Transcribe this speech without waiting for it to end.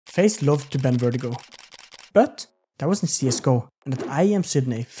FaZe loved to ban Vertigo. But that was in CSGO, and at IEM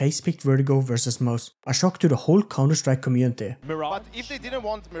Sydney, FaZe picked Vertigo versus MOUZ. A shock to the whole Counter-Strike community. But if they didn't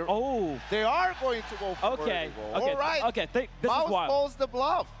want Mirage, they are going to go for Vertigo. Alright, MOUZ calls the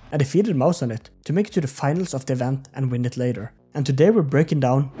bluff. I defeated MOUZ on it to make it to the finals of the event and win it later. And today we're breaking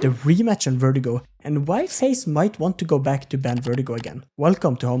down the rematch on Vertigo and why FaZe might want to go back to ban Vertigo again.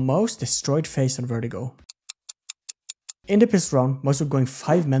 Welcome to how MOUZ destroyed FaZe on Vertigo. In the pistol round, MOUZ were going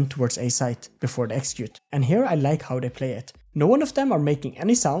 5 men towards A site before they execute, and here I like how they play it. No one of them are making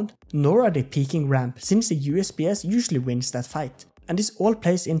any sound, nor are they peeking ramp, since the USPS usually wins that fight. And this all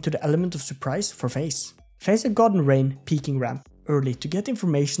plays into the element of surprise for FaZe. FaZe had gotten Rain peeking ramp early to get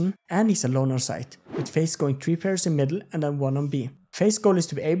information, and he's alone on site, with FaZe going 3 players in middle and then 1 on B. FaZe's goal is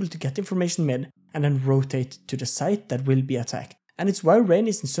to be able to get information mid and then rotate to the site that will be attacked. And it's why Rain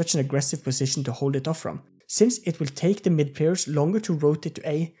is in such an aggressive position to hold it off from, since it will take the mid players longer to rotate to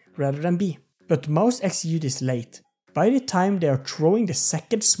A rather than B. But MOUZ execute is late. By the time they are throwing the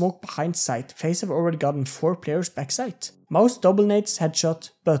second smoke behind site, FaZe have already gotten 4 players back site. MOUZ double nades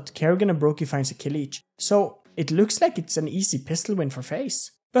headshot, but Kerrigan and Brokey finds a kill each. So it looks like it's an easy pistol win for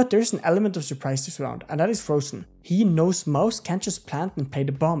FaZe. But there's an element of surprise this round, and that is Frozen. He knows MOUZ can't just plant and play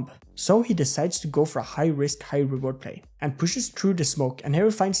the bomb. So he decides to go for a high risk, high reward play, and pushes through the smoke, and here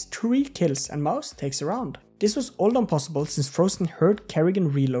he finds 3 kills and MOUZ takes a round. This was all done possible since Frozen heard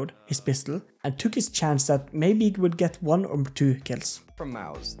Kerrigan reload his pistol and took his chance that maybe he would get 1 or 2 kills. From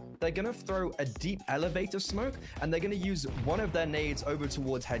MOUZ, they're gonna throw a deep elevator smoke and they're gonna use one of their nades over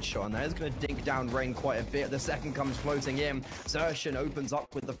towards headshot, and that is gonna dink down Rain quite a bit. The second comes floating in. Zershan opens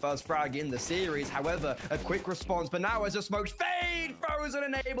up with the first frag in the series. However, a quick response, but now as the smokes fade, Frozen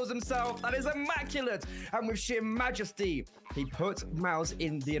enables himself. That is immaculate, and with sheer majesty, he put MOUZ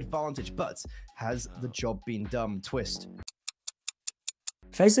in the advantage. But has the job been done? Twist.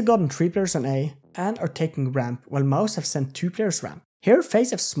 FaZe have gotten 3 players on A and are taking ramp, while MOUZ have sent 2 players ramp. Here FaZe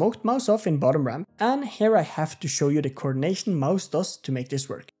have smoked MOUZ off in bottom ramp, and here I have to show you the coordination MOUZ does to make this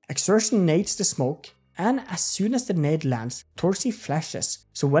work. Exertion nades the smoke, and as soon as the nade lands, Torsi flashes,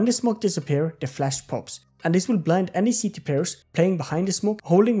 so when the smoke disappears, the flash pops. And this will blind any CT players playing behind the smoke,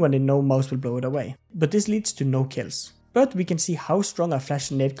 holding when they know MOUZ will blow it away. But this leads to no kills. But we can see how strong a flash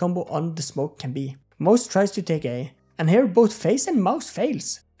and nade combo on the smoke can be. MOUZ tries to take A, and here both FaZe and MOUZ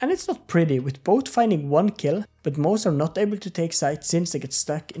fails. And it's not pretty, with both finding 1 kill, but MOUZ are not able to take site since they get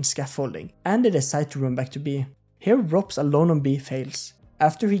stuck in scaffolding, and they decide to run back to B. Here Rops alone on B fails.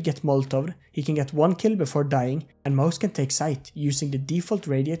 After he gets Molotov'd, he can get 1 kill before dying, and MOUZ can take site using the default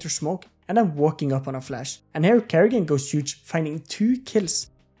radiator smoke and then walking up on a flash. And here Kerrigan goes huge, finding 2 kills,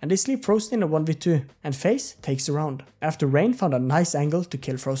 and they leave Frozen in a 1v2, and FaZe takes the round, after Rain found a nice angle to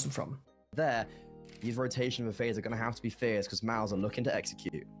kill Frozen from. There, these rotation for FaZe are going to have to be fierce because MOUZ are looking to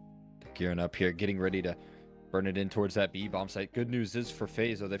execute. Gearing up here, getting ready to burn it in towards that B bomb site. Good news is for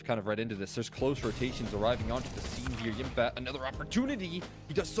FaZe, though, they've kind of read into this. There's close rotations arriving onto the scene here. Yimfat, another opportunity.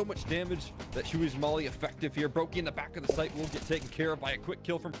 He does so much damage. That Huey's Molly effective here. Brokey in the back of the site will get taken care of by a quick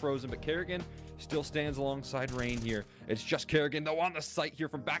kill from Frozen, but Kerrigan still stands alongside Rain here. It's just Kerrigan, though, on the site here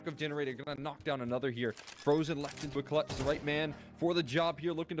from back of Generator. Gonna knock down another here. Frozen left into a clutch. The right man for the job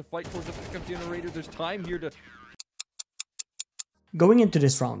here, looking to fight towards the back of Generator. There's time here to... Going into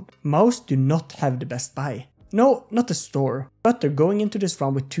this round, MOUZ do not have the best buy. No, not the store, but they're going into this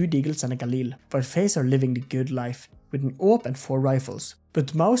round with 2 Deagles and a Galil, while FaZe are living the good life, with an AWP and 4 rifles.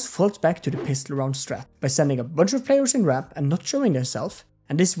 But MOUZ falls back to the pistol round strat, by sending a bunch of players in ramp and not showing themselves,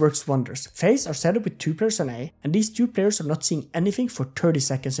 and this works wonders. FaZe are set up with 2 players on A, and these 2 players are not seeing anything for 30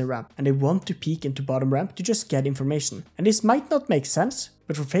 seconds in ramp, and they want to peek into bottom ramp to just get information. And this might not make sense,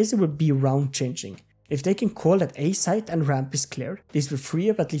 but for FaZe it would be round changing. If they can call that A site and ramp is cleared, this will free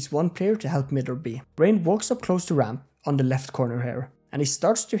up at least 1 player to help mid or B. Rain walks up close to ramp on the left corner here, and he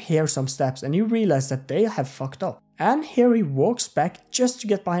starts to hear some steps, and you realize that they have fucked up. And here he walks back just to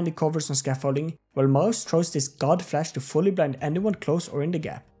get behind the covers on scaffolding, while MOUZ throws this god flash to fully blind anyone close or in the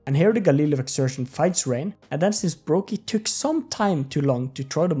gap. And here the Galil of Exertion fights Rain, and then since Brokey took some time too long to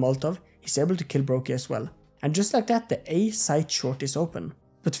throw the Molotov, he's able to kill Brokey as well. And just like that, the A site short is open.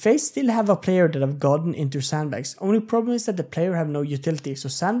 But FaZe still have a player that have gotten into sandbags. Only problem is that the player have no utility, so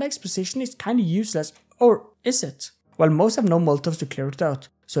sandbags position is kinda useless, or is it? While most have no Molotovs to clear it out,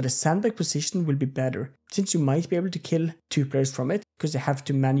 so the sandbag position will be better, since you might be able to kill 2 players from it, because they have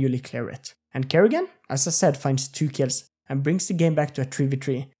to manually clear it. And Kerrigan, as I said, finds 2 kills, and brings the game back to a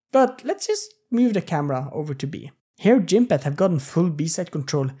 3v3. But let's just move the camera over to B. Here Jimpet have gotten full B-side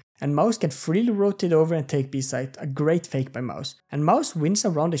control, and MOUZ can freely rotate over and take B-side, a great fake by MOUZ. And MOUZ wins a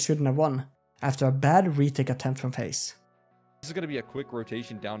round they shouldn't have won, after a bad retake attempt from FaZe. This is going to be a quick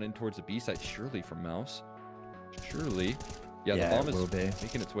rotation down in towards the B side, surely from MOUZ. Surely. Yeah, the bomb is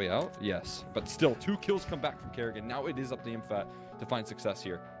making its way out. Yes, but still, 2 kills come back from Kerrigan. Now it is up to IEM to find success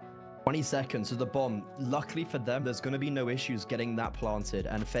here. 20 seconds to the bomb. Luckily for them, there's going to be no issues getting that planted.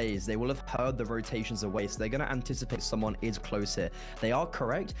 And FaZe, they will have heard the rotations away, so they're going to anticipate someone is close here. They are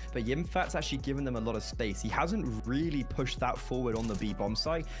correct, but IEM actually given them a lot of space. He hasn't really pushed that forward on the B bomb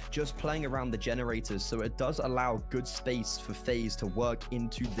side, just playing around the generators, so it does allow good space for FaZe to work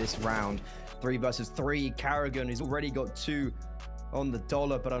into this round. 3 versus 3. Kerrigan, he's already got 2 on the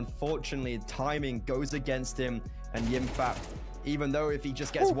dollar, but unfortunately, timing goes against him, and IEM, even though if he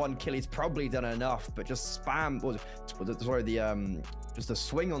just gets 1 kill, he's probably done enough, but just spam, just a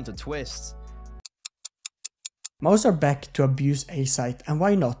swing onto Twist. MOUZ are back to abuse A site, and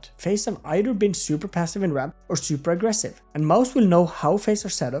why not? FaZe have either been super passive in ramp or super aggressive, and MOUZ will know how FaZe are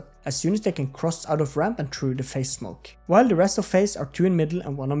set up as soon as they can cross out of ramp and through the FaZe smoke. While the rest of FaZe are 2 in middle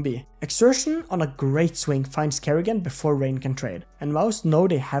and 1 on B. Exertion on a great swing finds Kerrigan before Rain can trade, and MOUZ know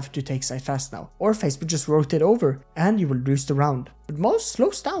they have to take side fast now, or FaZe will just rotate over and you will lose the round. But MOUZ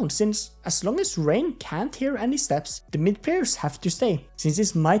slows down, since as long as Rain can't hear any steps, the mid players have to stay, since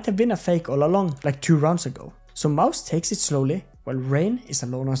this might have been a fake all along, like 2 rounds ago. So MOUZ takes it slowly, while Rain is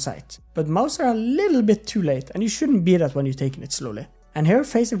alone on site. But MOUZ are a little bit too late, and you shouldn't be that when you're taking it slowly. And here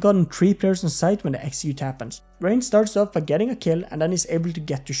FaZe have gotten 3 players on site when the execute happens. Rain starts off by getting a kill and then is able to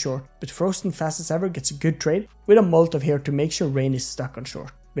get to shore, but Frozen fast as ever gets a good trade with a Molotov here to make sure Rain is stuck on shore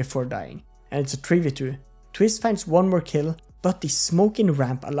before dying. And it's a 3v2. Twist finds 1 more kill, but the smoke in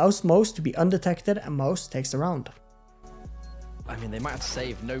ramp allows MOUZ to be undetected and MOUZ takes the round. I mean, they might have to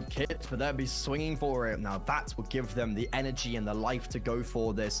save no kit, but they'll be swinging for it. Now, that will give them the energy and the life to go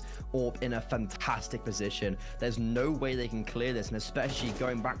for this AWP in a fantastic position. There's no way they can clear this, and especially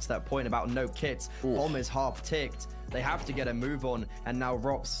going back to that point about no kits, bomb is half ticked. They have to get a move on, and now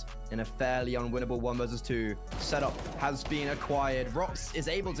Rops in a fairly unwinnable 1 versus 2 setup has been acquired. Rops is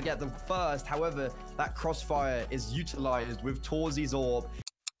able to get them first, however, that crossfire is utilized with Torzi's AWP.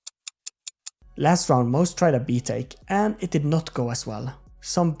 Last round MOUZ tried a B take, and it did not go as well.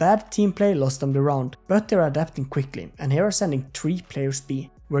 Some bad team play lost them the round, but they're adapting quickly, and here are sending 3 players B,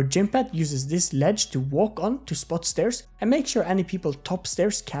 where Jimpat uses this ledge to walk on to spot stairs and make sure any people top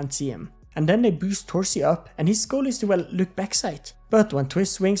stairs can't see him. And then they boost Torsi up, and his goal is to look backside. But when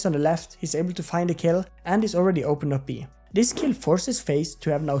Twist swings on the left, he's able to find a kill and is already opened up B. This kill forces FaZe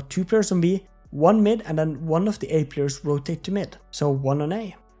to have now 2 players on B, 1 mid, and then 1 of the A players rotate to mid, so 1 on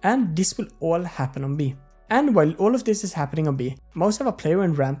A. And this will all happen on B. And while all of this is happening on B, MOUZ have a player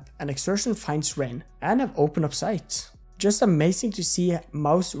in ramp and Exertion finds Rain and have opened up sights. Just amazing to see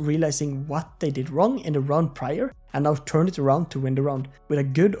MOUZ realizing what they did wrong in the round prior and now turn it around to win the round with a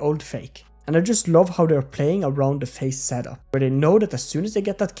good old fake. And I just love how they're playing around the FaZe setup, where they know that as soon as they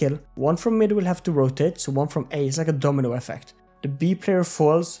get that kill, 1 from mid will have to rotate, so 1 from A is like a domino effect. The B player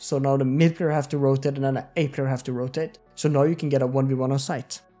falls, so now the mid player have to rotate and then the A player have to rotate. So now you can get a 1v1 on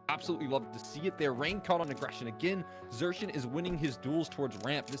site. Absolutely love to see it there. Rain caught on aggression again. Xerxin is winning his duels towards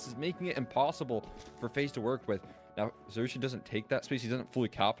ramp. This is making it impossible for FaZe to work with. Now, Xerxin doesn't take that space. He doesn't fully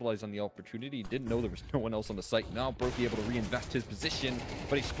capitalize on the opportunity. He didn't know there was no one else on the site. Now, Brokey able to reinvest his position,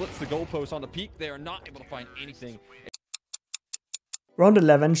 but he splits the goalpost on the peak there, not able to find anything. Round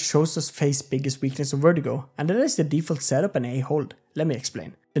 11 shows us FaZe's biggest weakness of Vertigo, and that is the default setup and A hold. Let me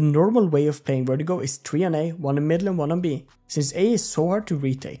explain. The normal way of playing Vertigo is 3 on A, 1 in middle and 1 on B, since A is so hard to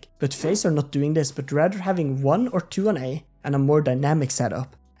retake. But FaZe are not doing this, but rather having 1 or 2 on A and a more dynamic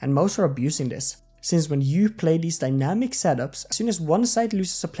setup. And MOUZ are abusing this, since when you play these dynamic setups, as soon as one side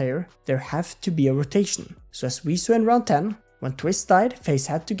loses a player, there have to be a rotation. So as we saw in round 10, when Twist died, FaZe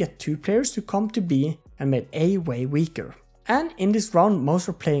had to get 2 players to come to B and made A way weaker. And in this round, MOUZ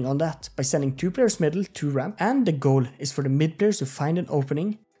are playing on that by sending 2 players middle to ramp, and the goal is for the mid players to find an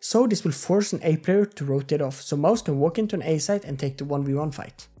opening, so this will force an A player to rotate off, so MOUZ can walk into an A site and take the 1v1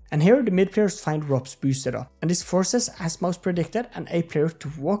 fight. And here the mid players find Rops boosted up, and this forces, as MOUZ predicted, an A player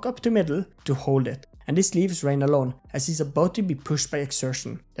to walk up to middle to hold it. And this leaves Rain alone, as he's about to be pushed by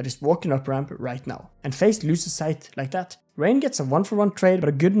Exertion, that is walking up ramp right now. And FaZe loses sight like that. Rain gets a 1-for-1 trade, but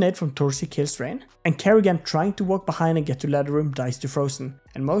a good nade from Torsi kills Rain. And Kerrigan, trying to walk behind and get to ladder room, dies to Frozen.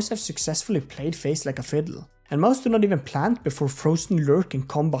 And MOUZ have successfully played FaZe like a fiddle. And MOUZ do not even plant before Frozen lure can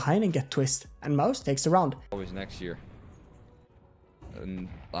come behind and get Twist. And MOUZ takes the round. Always next year. And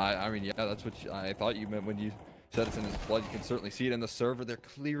I mean, yeah, that's what I thought you meant when you said it's in his blood. You can certainly see it in the server. They're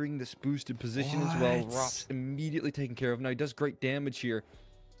clearing this boosted position as well. Rops immediately taken care of. Now he does great damage here.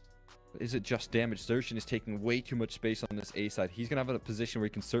 Is it just damage? Xerxin is taking way too much space on this A side. He's going to have a position where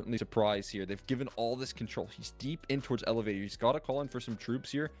he can certainly surprise here. They've given all this control. He's deep in towards elevator. He's got to call in for some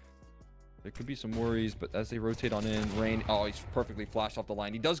troops here. There could be some worries, but as they rotate on in, Rain, oh, he's perfectly flashed off the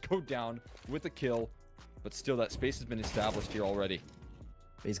line. He does go down with a kill, but still that space has been established here already.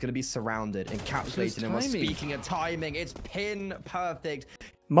 He's going to be surrounded, encapsulated, and we're speaking of timing. It's pin perfect.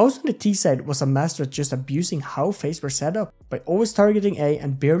 MOUZ on the T side was a master at just abusing how FaZe were set up by always targeting A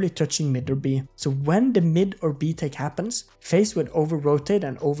and barely touching mid or B. So when the mid or B take happens, FaZe would over-rotate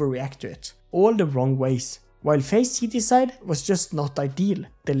and overreact to it, all the wrong ways. While FaZe CT side was just not ideal.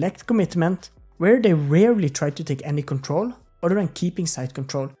 They lacked commitment, where they rarely tried to take any control other than keeping site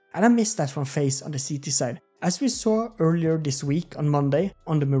control, and I missed that from FaZe on the CT side. As we saw earlier this week on Monday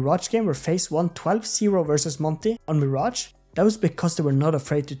on the Mirage game where FaZe won 12-0 versus Monty on Mirage, that was because they were not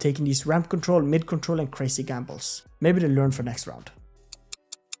afraid to take in these ramp control, mid control and crazy gambles. Maybe they learn for next round.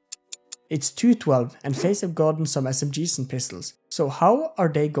 It's 2-12 and FaZe have gotten some SMGs and pistols, so how are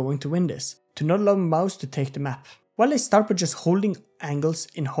they going to win this? To not allow MOUZ to take the map? Well, they start by just holding angles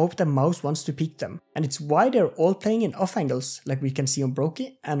in hope that MOUZ wants to peek them, and it's why they're all playing in off angles like we can see on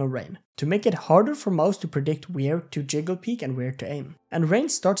Brokey and on Rain, to make it harder for MOUZ to predict where to jiggle peek and where to aim. And Rain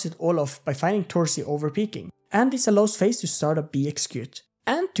starts it all off by finding Torsi over peeking, and this allows FaZe to start a B execute,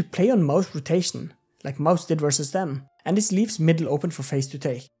 and to play on MOUZ rotation, like MOUZ did versus them. And this leaves middle open for FaZe to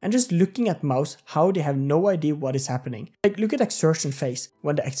take. And just looking at MOUZ, how they have no idea what is happening. Like look at Xerxin FaZe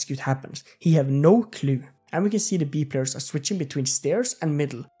when the execute happens. He have no clue. And we can see the B players are switching between stairs and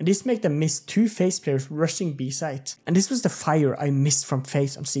middle. And this makes them miss 2 FaZe players rushing B side. And this was the fire I missed from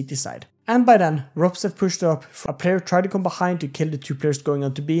FaZe on CT side. And by then, Robs have pushed up. A player tried to come behind to kill the 2 players going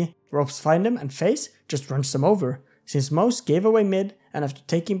on to B. Robs find them and FaZe just runs them over. Since MOUZ gave away mid and after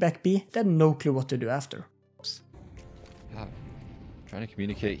taking back B, they had no clue what to do after. Trying to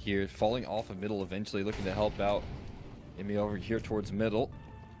communicate here, falling off of middle eventually, looking to help out. Get me over here towards middle.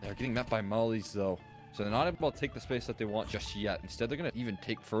 They're getting met by mollies though. So they're not able to take the space that they want just yet. Instead, they're going to even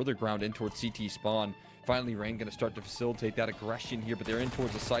take further ground in towards CT spawn. Finally, Rain going to start to facilitate that aggression here, but they're in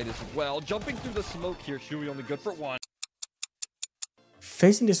towards the site as well. Jumping through the smoke here, Shui only good for 1.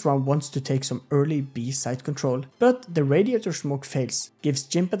 FaZe in this round wants to take some early B site control, but the radiator smoke fails, gives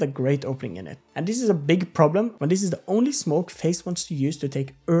Jimpet a great opening in it. And this is a big problem when this is the only smoke FaZe wants to use to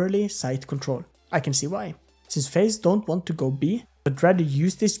take early site control. I can see why. Since FaZe don't want to go B, but rather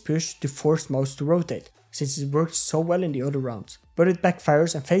use this push to force MOUZ to rotate, since it worked so well in the other rounds. But it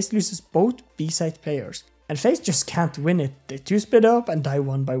backfires and FaZe loses both B site players. And FaZe just can't win it. They 2 split up and die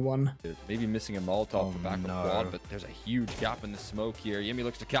 1 by 1. Maybe missing a Molotov on the back of quad, but there's a huge gap in the smoke here. Yemi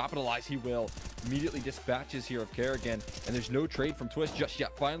looks to capitalize. He will. Immediately dispatches here of Kerrigan, and there's no trade from Twist just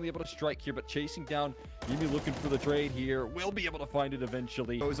yet. Finally able to strike here, but chasing down Yemi looking for the trade here. Will be able to find it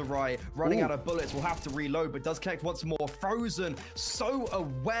eventually. Goes awry, running out of bullets. Will have to reload, but does connect once more. Frozen, so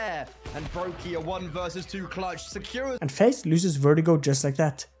aware, and Brokey a 1 versus 2 clutch secures. And FaZe loses Vertigo just like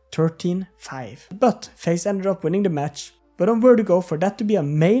that. 13-5. But FaZe ended up winning the match. But on Vertigo, for that to be a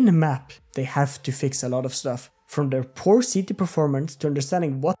main map, they have to fix a lot of stuff. From their poor CT performance to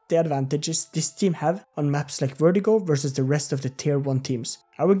understanding what the advantages this team have on maps like Vertigo versus the rest of the tier 1 teams.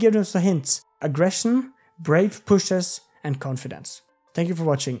 I will give them some hints. Aggression, brave pushes, and confidence. Thank you for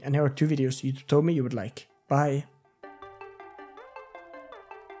watching, and here are 2 videos you told me you would like. Bye.